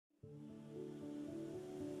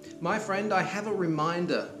My friend, I have a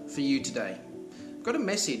reminder for you today. I've got a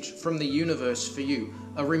message from the universe for you.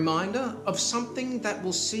 A reminder of something that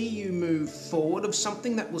will see you move forward, of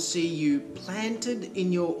something that will see you planted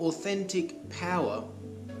in your authentic power.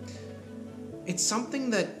 It's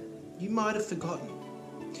something that you might have forgotten.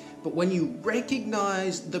 But when you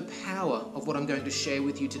recognize the power of what I'm going to share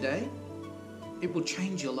with you today, it will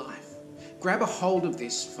change your life. Grab a hold of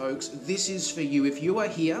this, folks. This is for you. If you are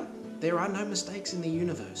here, there are no mistakes in the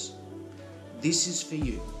universe. This is for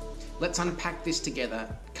you. Let's unpack this together.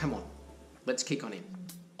 Come on, let's kick on in.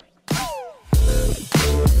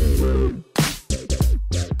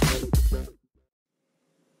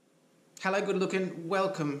 Hello, good looking.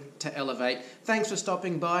 Welcome to Elevate. Thanks for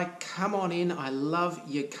stopping by. Come on in. I love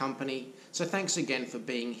your company. So thanks again for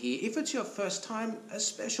being here. If it's your first time, a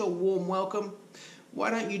special warm welcome. Why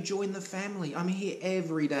don't you join the family? I'm here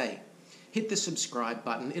every day. Hit the subscribe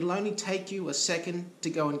button. It'll only take you a second to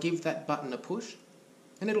go and give that button a push,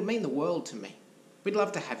 and it'll mean the world to me. We'd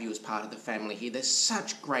love to have you as part of the family here. There's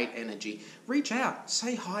such great energy. Reach out,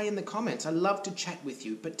 say hi in the comments. I love to chat with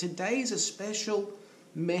you, but today's a special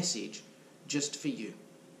message just for you.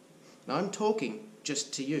 Now, I'm talking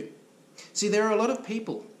just to you. See, there are a lot of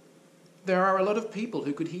people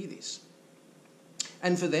who could hear this.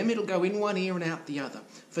 And for them, it'll go in one ear and out the other.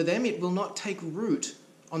 For them, it will not take root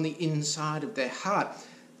on the inside of their heart.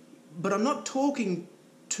 But I'm not talking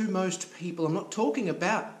to most people. I'm not talking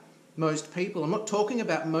about most people. I'm not talking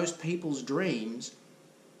about most people's dreams.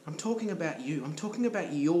 I'm talking about you. I'm talking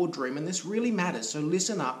about your dream. And this really matters. So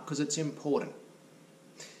listen up, because it's important.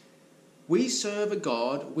 We serve a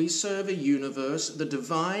God. We serve a universe, the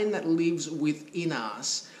divine that lives within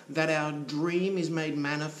us, that our dream is made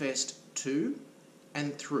manifest to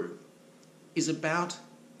and through, is about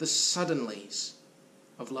the suddenlies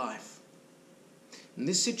of life. And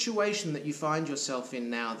this situation that you find yourself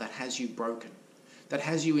in now that has you broken, that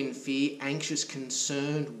has you in fear, anxious,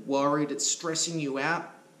 concerned, worried, it's stressing you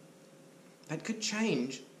out, that could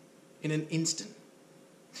change in an instant.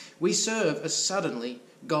 We serve a suddenly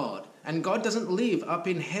God, and God doesn't live up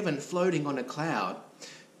in heaven floating on a cloud,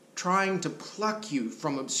 trying to pluck you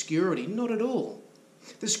from obscurity. Not at all.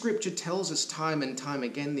 The scripture tells us time and time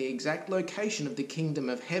again the exact location of the kingdom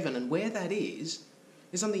of heaven, and where that is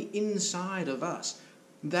on the inside of us.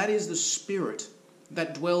 That is the spirit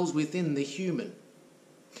that dwells within the human.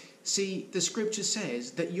 See, the scripture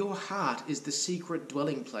says that your heart is the secret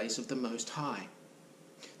dwelling place of the Most High.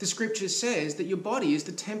 The scripture says that your body is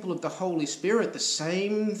the temple of the Holy Spirit. The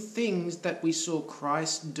same things that we saw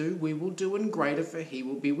Christ do, we will do, and greater, for he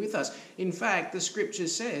will be with us. In fact, the scripture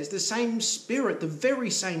says the same spirit, the very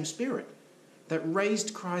same spirit that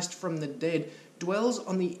raised Christ from the dead, dwells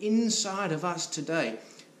on the inside of us today.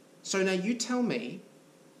 So now you tell me,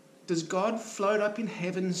 does God float up in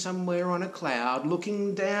heaven somewhere on a cloud,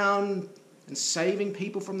 looking down and saving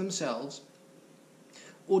people from themselves?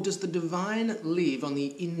 Or does the divine live on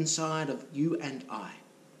the inside of you and I?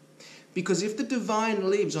 Because if the divine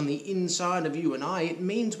lives on the inside of you and I, it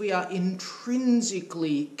means we are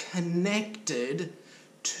intrinsically connected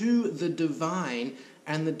to the divine,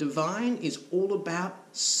 and the divine is all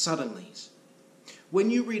about suddenlies. When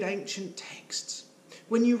you read ancient texts,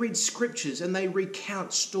 when you read scriptures and they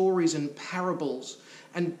recount stories and parables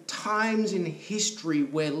and times in history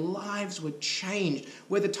where lives were changed,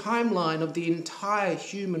 where the timeline of the entire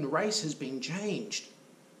human race has been changed,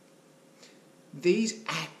 these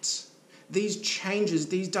acts, these changes,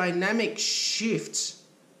 these dynamic shifts,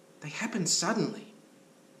 they happen suddenly.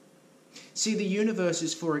 See, the universe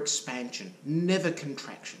is for expansion, never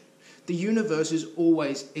contraction. The universe is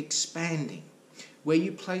always expanding. Where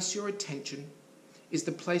you place your attention is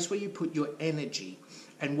the place where you put your energy.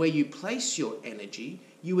 And where you place your energy,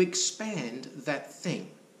 you expand that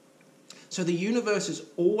thing. So the universe is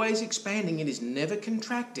always expanding. It is never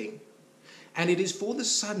contracting. And it is for the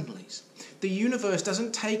suddenlies. The universe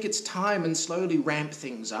doesn't take its time and slowly ramp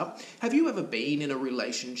things up. Have you ever been in a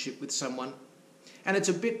relationship with someone and it's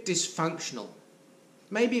a bit dysfunctional?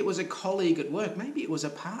 Maybe it was a colleague at work. Maybe it was a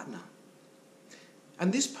partner.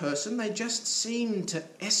 And this person, they just seem to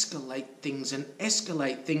escalate things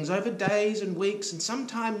over days and weeks and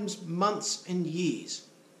sometimes months and years,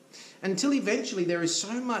 until eventually there is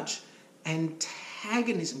so much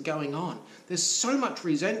antagonism going on. There's so much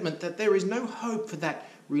resentment that there is no hope for that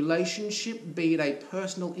relationship, be it a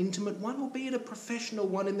personal, intimate one, or be it a professional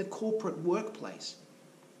one in the corporate workplace.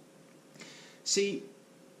 See,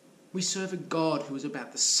 we serve a God who is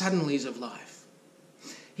about the suddenlies of life.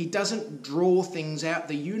 He doesn't draw things out.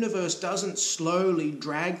 The universe doesn't slowly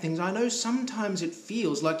drag things. I know sometimes it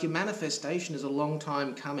feels like your manifestation is a long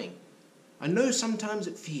time coming. I know sometimes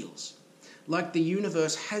it feels like the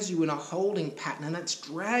universe has you in a holding pattern and it's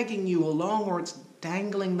dragging you along, or it's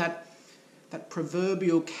dangling that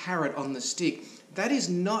proverbial carrot on the stick. That is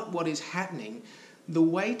not what is happening. The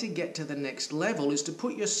way to get to the next level is to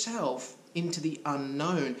put yourself into the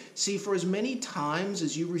unknown. See, for as many times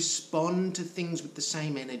as you respond to things with the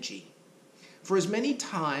same energy, for as many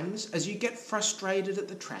times as you get frustrated at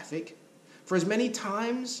the traffic, for as many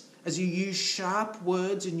times as you use sharp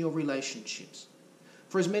words in your relationships,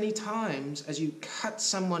 for as many times as you cut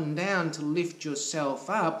someone down to lift yourself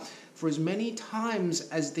up, for as many times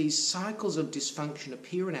as these cycles of dysfunction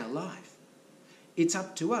appear in our life, it's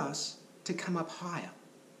up to us to come up higher.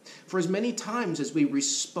 For as many times as we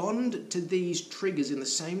respond to these triggers in the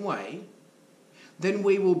same way, then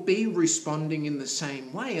we will be responding in the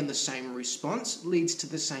same way, and the same response leads to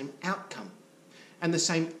the same outcome. And the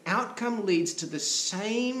same outcome leads to the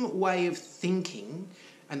same way of thinking,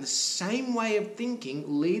 and the same way of thinking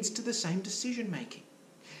leads to the same decision making.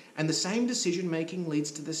 And the same decision making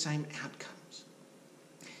leads to the same outcomes.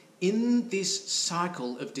 In this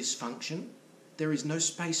cycle of dysfunction, there is no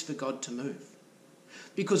space for God to move.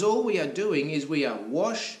 Because all we are doing is we are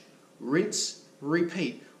wash, rinse,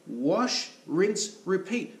 repeat. Wash, rinse,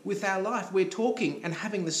 repeat. With our life, we're talking and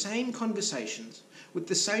having the same conversations with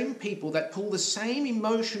the same people that pull the same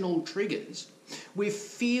emotional triggers. We're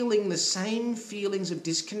feeling the same feelings of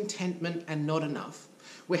discontentment and not enough.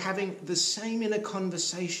 We're having the same inner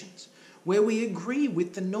conversations where we agree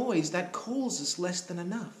with the noise that calls us less than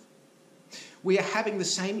enough. We are having the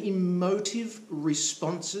same emotive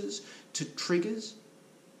responses to triggers,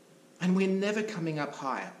 and we're never coming up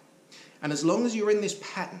higher. And as long as you're in this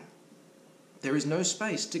pattern, there is no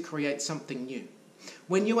space to create something new.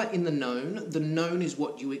 When you are in the known is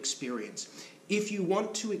what you experience. If you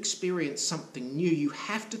want to experience something new, you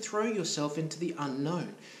have to throw yourself into the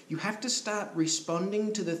unknown. You have to start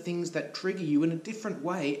responding to the things that trigger you in a different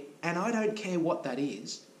way, and I don't care what that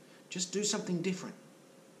is. Just do something different.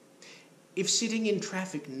 If sitting in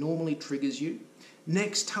traffic normally triggers you,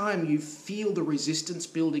 next time you feel the resistance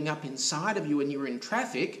building up inside of you and you're in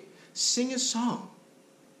traffic, sing a song.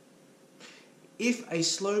 If a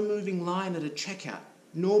slow-moving line at a checkout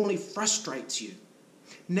normally frustrates you,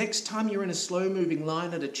 next time you're in a slow-moving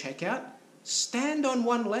line at a checkout, stand on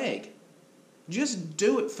one leg. Just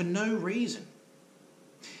do it for no reason.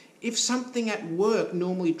 If something at work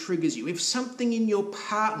normally triggers you, if something in your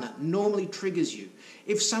partner normally triggers you,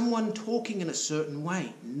 if someone talking in a certain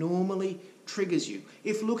way normally triggers you,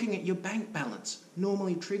 if looking at your bank balance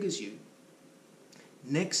normally triggers you,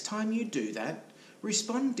 next time you do that,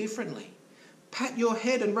 respond differently. Pat your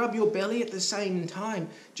head and rub your belly at the same time.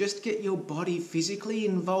 Just get your body physically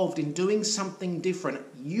involved in doing something different.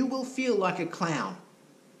 You will feel like a clown.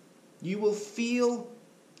 You will feel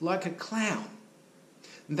like a clown.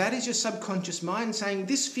 That is your subconscious mind saying,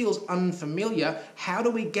 this feels unfamiliar. How do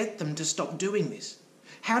we get them to stop doing this?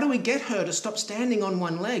 How do we get her to stop standing on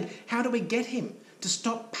one leg? How do we get him to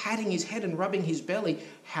stop patting his head and rubbing his belly?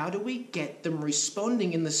 How do we get them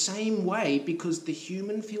responding in the same way? Because the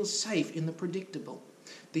human feels safe in the predictable.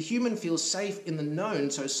 The human feels safe in the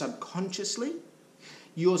known, so subconsciously,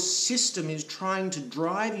 your system is trying to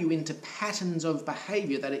drive you into patterns of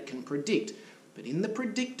behavior that it can predict. But in the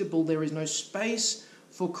predictable, there is no space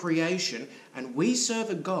for creation, and we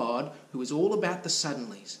serve a God who is all about the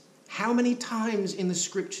suddenlies. How many times in the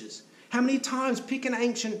scriptures, how many times pick an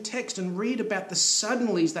ancient text and read about the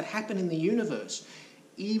suddenlies that happen in the universe?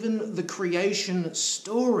 Even the creation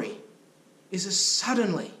story is a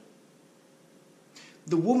suddenly.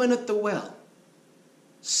 The woman at the well,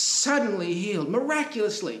 suddenly healed,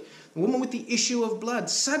 miraculously. The woman with the issue of blood,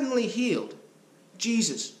 suddenly healed.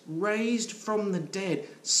 Jesus, raised from the dead,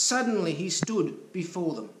 suddenly he stood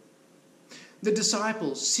before them. The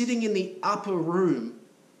disciples sitting in the upper room,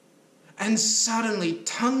 and suddenly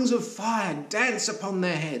tongues of fire dance upon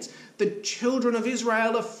their heads. The children of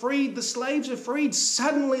Israel are freed, the slaves are freed.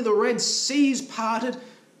 Suddenly the Red Sea is parted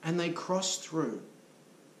and they cross through.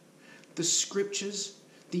 The scriptures,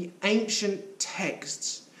 the ancient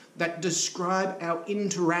texts that describe our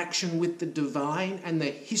interaction with the divine and the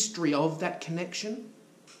history of that connection,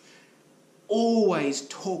 always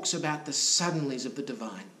talks about the suddenlies of the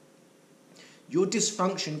divine. Your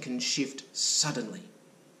dysfunction can shift suddenly.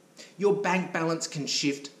 Your bank balance can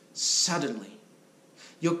shift suddenly.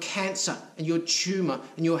 Your cancer and your tumour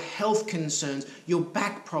and your health concerns, your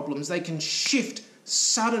back problems, they can shift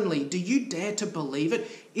suddenly. Do you dare to believe it?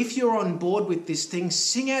 If you're on board with this thing,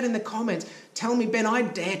 sing out in the comments. Tell me, Ben, I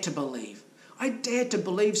dare to believe. I dare to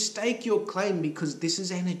believe. Stake your claim, because this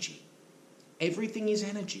is energy. Everything is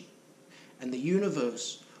energy. And the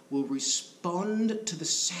universe will respond to the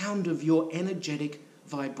sound of your energetic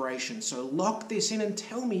vibration. So lock this in and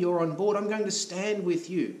tell me you're on board. I'm going to stand with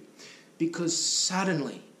you, because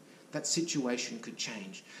suddenly that situation could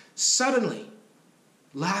change. Suddenly,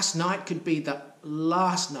 last night could be the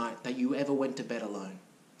last night that you ever went to bed alone.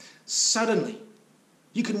 Suddenly,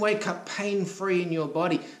 you can wake up pain-free in your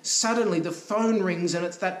body. Suddenly, the phone rings and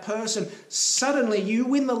it's that person. Suddenly, you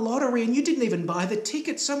win the lottery and you didn't even buy the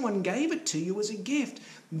ticket. Someone gave it to you as a gift.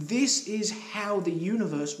 This is how the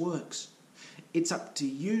universe works. It's up to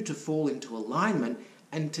you to fall into alignment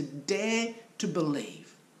and to dare to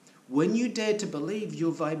believe. When you dare to believe,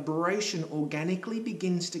 your vibration organically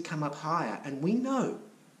begins to come up higher. And we know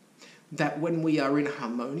that when we are in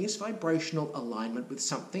harmonious vibrational alignment with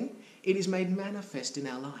something, it is made manifest in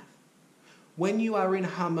our life. When you are in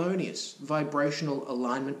harmonious vibrational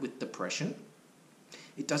alignment with depression,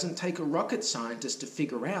 it doesn't take a rocket scientist to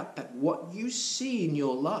figure out that what you see in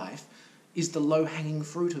your life is the low-hanging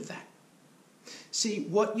fruit of that. See,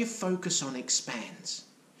 what you focus on expands.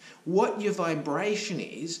 What your vibration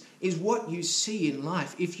is what you see in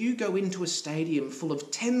life. If you go into a stadium full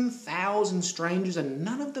of 10,000 strangers and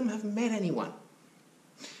none of them have met anyone,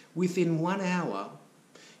 within 1 hour,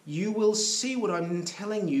 you will see what I'm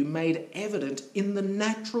telling you made evident in the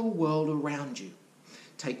natural world around you.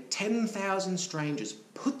 Take 10,000 strangers,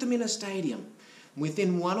 put them in a stadium.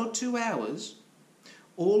 Within 1 or 2 hours,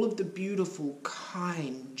 all of the beautiful,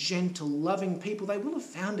 kind, gentle, loving people, they will have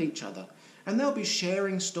found each other. And they'll be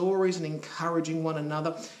sharing stories and encouraging one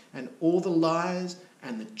another. And all the liars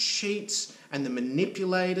and the cheats and the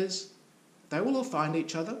manipulators, they will all find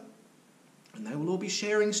each other. And they will all be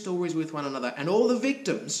sharing stories with one another. And all the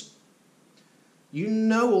victims, you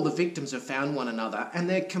know all the victims have found one another. And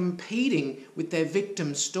they're competing with their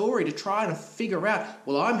victim story to try and figure out,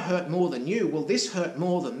 well, I'm hurt more than you. Well, this hurt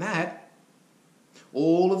more than that.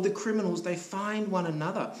 All of the criminals, they find one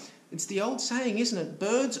another. It's the old saying, isn't it?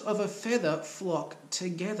 Birds of a feather flock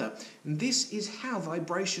together. And this is how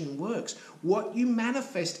vibration works. What you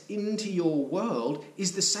manifest into your world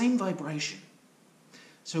is the same vibration.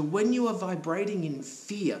 So when you are vibrating in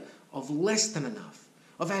fear of less than enough,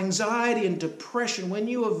 of anxiety and depression, when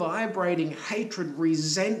you are vibrating hatred,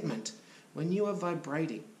 resentment, when you are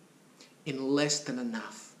vibrating in less than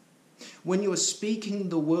enough, when you are speaking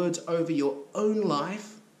the words over your own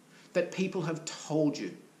life that people have told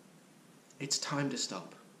you, it's time to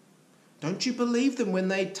stop. Don't you believe them when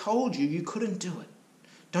they told you you couldn't do it?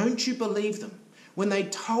 Don't you believe them when they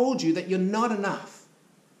told you that you're not enough?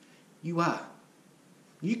 You are.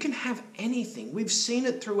 You can have anything. We've seen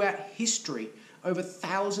it throughout history over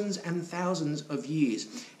thousands and thousands of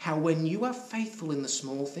years. How when you are faithful in the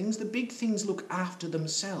small things, the big things look after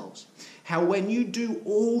themselves. How when you do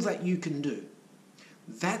all that you can do,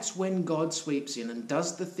 that's when God sweeps in and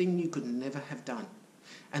does the thing you could never have done.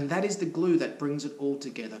 And that is the glue that brings it all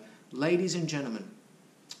together. Ladies and gentlemen,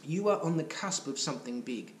 you are on the cusp of something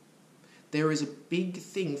big. There is a big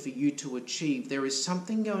thing for you to achieve. There is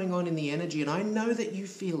something going on in the energy, and I know that you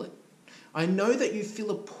feel it. I know that you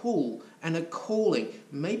feel a pull and a calling.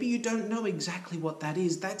 Maybe you don't know exactly what that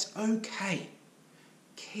is. That's okay.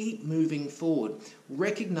 Keep moving forward.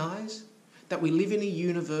 Recognize that we live in a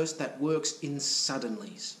universe that works in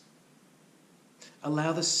suddenlies.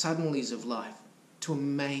 Allow the suddenlies of life to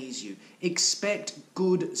amaze you. Expect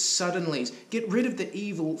good suddenlies. Get rid of the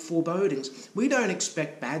evil forebodings. We don't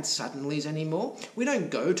expect bad suddenlies anymore. We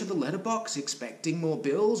don't go to the letterbox expecting more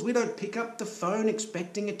bills. We don't pick up the phone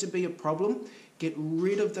expecting it to be a problem. Get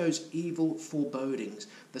rid of those evil forebodings.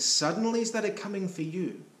 The suddenlies that are coming for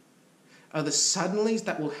you are the suddenlies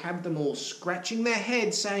that will have them all scratching their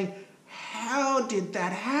heads saying, how did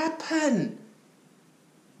that happen?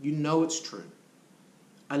 You know it's true.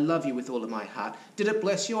 I love you with all of my heart. Did it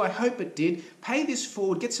bless you? I hope it did. Pay this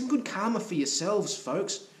forward. Get some good karma for yourselves,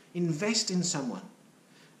 folks. Invest in someone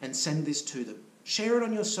and send this to them. Share it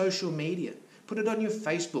on your social media. Put it on your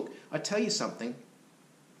Facebook. I tell you something.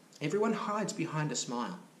 Everyone hides behind a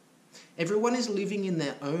smile. Everyone is living in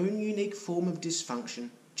their own unique form of dysfunction,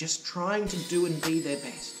 just trying to do and be their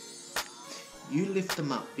best. You lift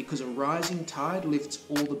them up because a rising tide lifts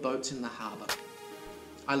all the boats in the harbour.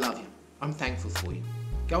 I love you. I'm thankful for you.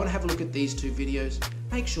 Go and have a look at these 2 videos.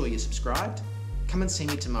 Make sure you're subscribed. Come and see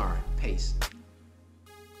me tomorrow. Peace.